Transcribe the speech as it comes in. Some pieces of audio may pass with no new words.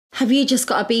Have you just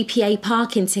got a BPA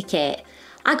parking ticket?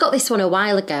 I got this one a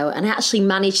while ago and I actually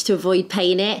managed to avoid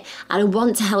paying it, and I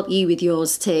want to help you with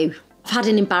yours too. I've had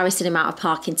an embarrassing amount of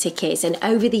parking tickets, and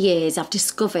over the years I've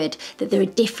discovered that there are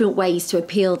different ways to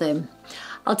appeal them.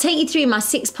 I'll take you through my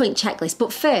 6-point checklist,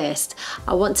 but first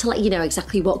I want to let you know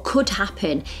exactly what could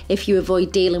happen if you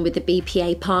avoid dealing with the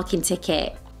BPA parking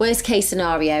ticket. Worst case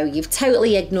scenario, you've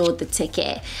totally ignored the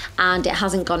ticket and it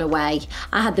hasn't gone away.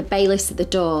 I had the bailiffs at the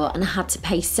door and I had to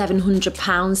pay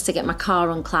 £700 to get my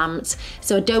car unclamped,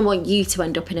 so I don't want you to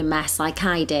end up in a mess like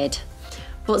I did.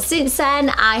 But since then,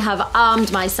 I have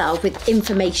armed myself with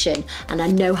information and I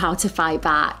know how to fight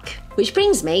back. Which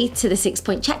brings me to the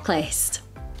 6-point checklist.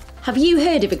 Have you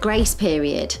heard of a grace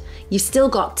period? You've still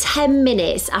got 10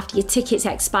 minutes after your ticket's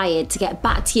expired to get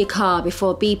back to your car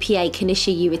before BPA can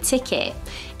issue you a ticket.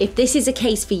 If this is a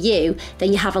case for you,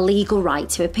 then you have a legal right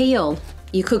to appeal.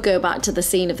 You could go back to the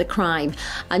scene of the crime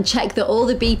and check that all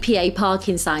the BPA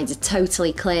parking signs are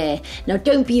totally clear. Now,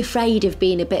 don't be afraid of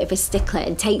being a bit of a stickler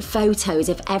and take photos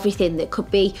of everything that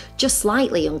could be just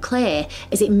slightly unclear,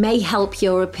 as it may help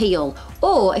your appeal,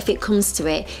 or if it comes to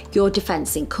it, your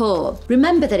defence in court.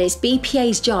 Remember that it's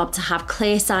BPA's job to have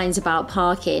clear signs about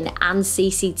parking and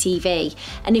CCTV,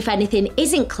 and if anything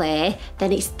isn't clear,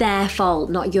 then it's their fault,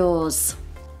 not yours.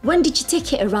 When did your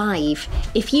ticket arrive?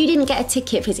 If you didn't get a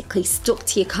ticket physically stuck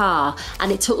to your car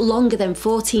and it took longer than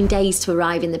 14 days to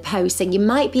arrive in the post, then you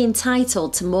might be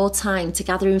entitled to more time to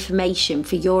gather information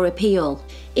for your appeal.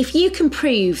 If you can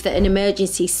prove that an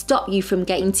emergency stopped you from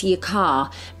getting to your car,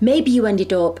 maybe you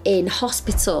ended up in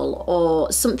hospital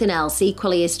or something else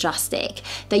equally as drastic,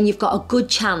 then you've got a good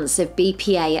chance of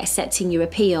BPA accepting your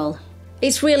appeal.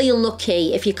 It's really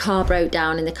unlucky if your car broke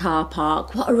down in the car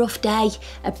park. What a rough day,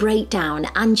 a breakdown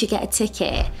and you get a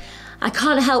ticket. I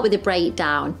can't help with a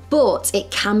breakdown, but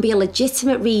it can be a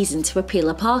legitimate reason to appeal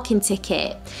a parking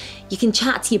ticket. You can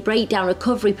chat to your breakdown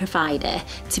recovery provider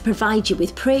to provide you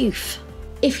with proof.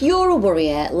 If you're a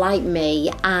worrier like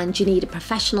me and you need a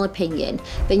professional opinion,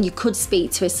 then you could speak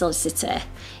to a solicitor.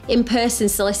 In-person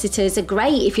solicitors are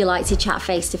great if you like to chat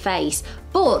face-to-face,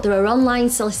 but there are online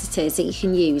solicitors that you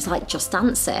can use like Just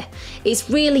Answer.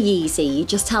 It's really easy, you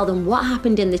just tell them what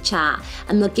happened in the chat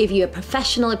and they'll give you a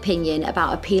professional opinion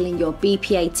about appealing your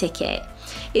BPA ticket.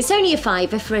 It's only a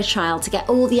 £5 for a trial to get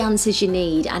all the answers you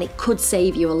need, and it could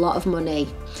save you a lot of money.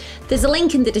 There's a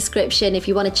link in the description if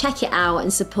you want to check it out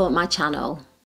and support my channel.